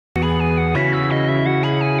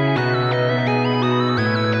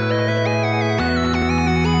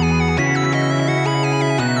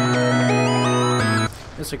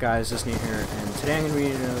guys, this is Nate here, and today I'm going to be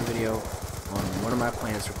doing another video on one of my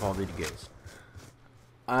plans for Call of Duty Ghost.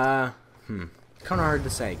 Kind of hard to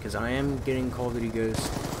say, because I am getting Call of Duty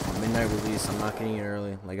Ghost on midnight release. I'm not getting it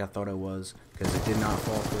early, like I thought I was, because it did not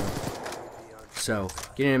fall through. So,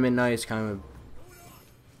 getting it at midnight is kind of,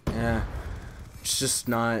 it's just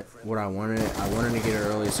not what I wanted. I wanted to get it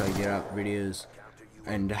early so I could get out videos,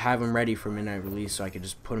 and to have them ready for midnight release so I could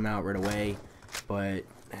just put them out right away, but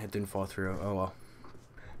it didn't fall through. Oh well.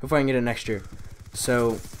 Hopefully I can get it next year.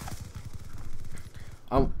 So,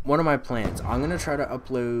 one of my plans, I'm going to try to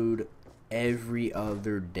upload every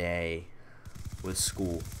other day with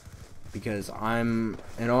school. Because I'm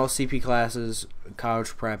in all CP classes,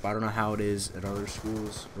 college prep, I don't know how it is at other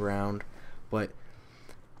schools around. But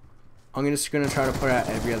I'm just going to try to put out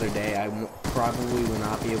every other day. I probably will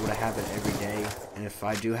not be able to have it every day. And if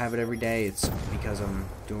I do have it every day, it's because I'm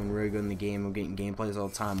doing really good in the game. I'm getting gameplays all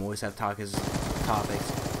the time. Always have topics.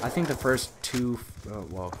 I think the first 3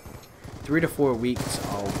 to 4 weeks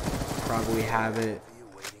I'll probably have it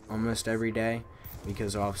almost every day.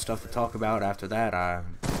 Because I'll have stuff to talk about. After that, I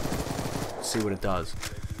see what it does.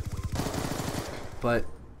 But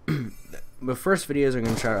the first videos I'm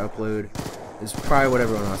going to try to upload is probably what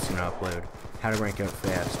everyone else is going to upload. How to rank up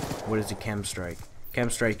fast. What is a chem strike? Chem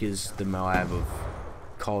strike is the Moab of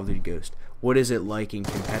Call of Duty Ghost. What is it like in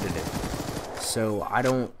competitive? So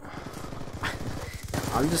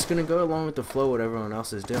I'm just going to go along with the flow what everyone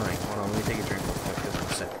else is doing. Hold on, let me take a drink real quick because I'm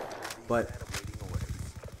sick. But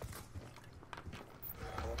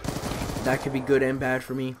that could be good and bad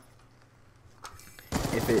for me.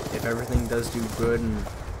 If everything does do good and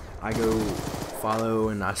I go follow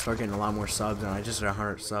and I start getting a lot more subs, and I just hit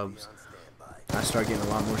 100 subs, I start getting a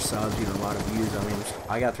lot more subs, getting a lot of views. I mean,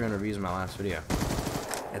 I got 300 views in my last video.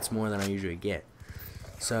 It's more than I usually get.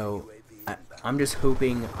 So I'm just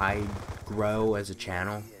hoping I grow as a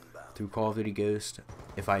channel through Call of Duty Ghost.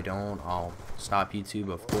 If I don't, I'll stop YouTube,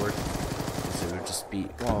 of course, because it would just be,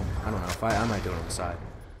 well, I don't know, if I might do it on the side.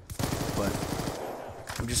 But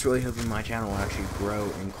I'm just really hoping my channel will actually grow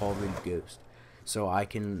in Call of Duty Ghost, so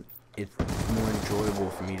it's more enjoyable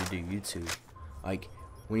for me to do YouTube. Like,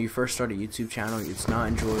 when you first start a YouTube channel, it's not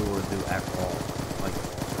enjoyable to do at all. Like,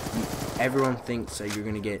 everyone thinks that you're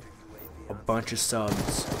gonna get a bunch of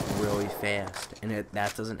subs really fast, and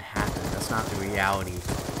that doesn't happen. That's not the reality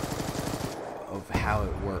of how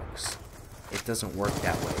it works. It doesn't work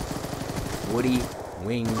that way. Woody,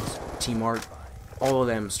 Wings, Team Art, all of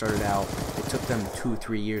them started out, it took them 2 or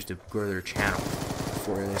 3 years to grow their channel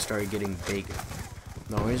before they started getting big.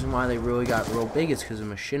 The reason why they really got real big is because of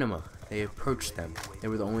Machinima. They approached them. They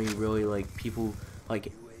were the only really, like, people,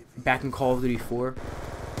 like, back in Call of Duty 4,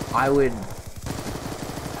 I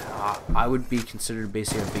would be considered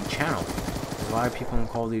basically a big channel. A lot of people in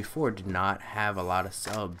Call of Duty 4 did not have a lot of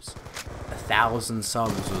subs. 1,000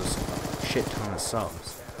 subs was a shit ton of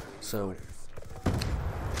subs. So,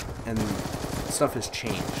 and stuff has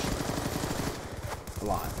changed a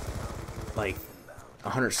lot. Like,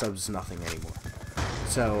 100 subs is nothing anymore.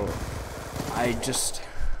 So I just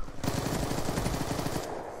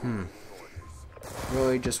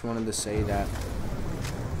really just wanted to say that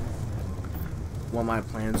what my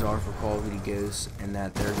plans are for Call of Duty Ghost, and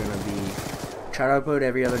that they're gonna be try to upload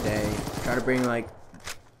every other day, try to bring like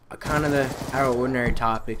a kind of the out of ordinary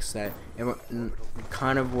topics that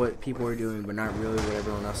kind of what people are doing, but not really what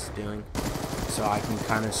everyone else is doing. So I can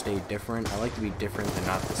kind of stay different. I like to be different and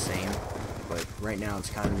not the same, but right now it's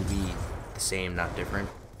kind of to be the same, not different.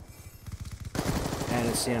 And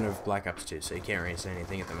it's the end of Black Ops 2, so you can't really say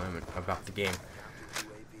anything at the moment about the game.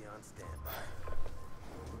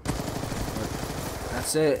 But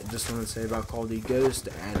that's it. Just wanted to say about Call of Duty Ghost,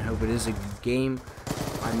 and hope it is a game.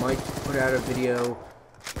 I might put out a video,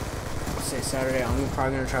 say Saturday. I'm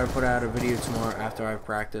probably going to try to put out a video tomorrow after I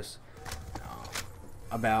practice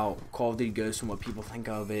about Call of Duty Ghost and what people think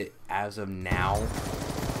of it as of now.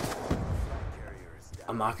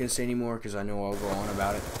 I'm not going to say anymore because I know I'll go on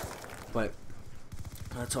about it. But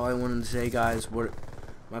that's all I wanted to say, guys. What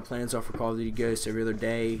my plans are for Call of Duty Ghost every other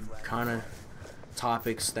day. Kind of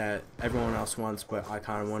topics that everyone else wants, but I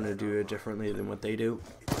kind of wanted to do it differently than what they do.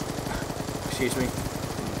 Excuse me.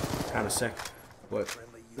 Kind of sick. But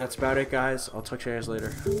that's about it, guys. I'll talk to you guys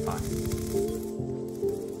later. Bye.